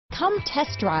Come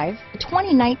test drive the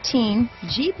 2019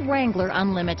 Jeep Wrangler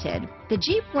Unlimited. The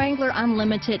Jeep Wrangler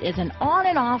Unlimited is an on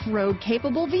and off-road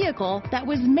capable vehicle that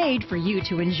was made for you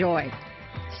to enjoy.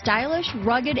 Stylish,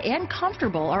 rugged, and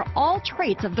comfortable are all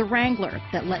traits of the Wrangler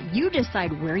that let you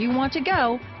decide where you want to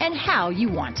go and how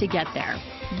you want to get there.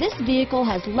 This vehicle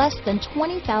has less than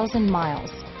 20,000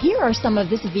 miles. Here are some of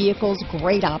this vehicle's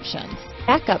great options: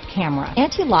 backup camera,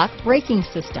 anti-lock braking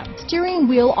system, steering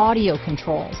wheel audio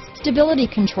controls, stability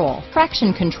control,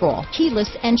 traction control,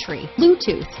 keyless entry,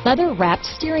 Bluetooth, leather-wrapped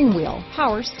steering wheel,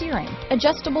 power steering,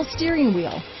 adjustable steering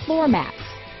wheel, floor mats,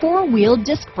 four-wheel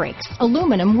disc brakes,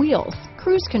 aluminum wheels,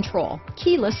 cruise control,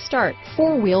 keyless start,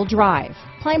 four-wheel drive,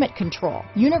 climate control,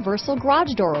 universal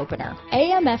garage door opener,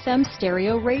 AM/FM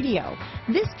stereo radio.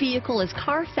 This vehicle is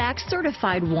Carfax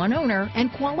certified one owner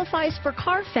and qualifies for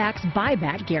Carfax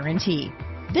buyback guarantee.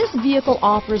 This vehicle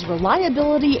offers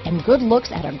reliability and good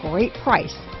looks at a great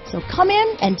price. So come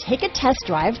in and take a test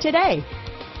drive today.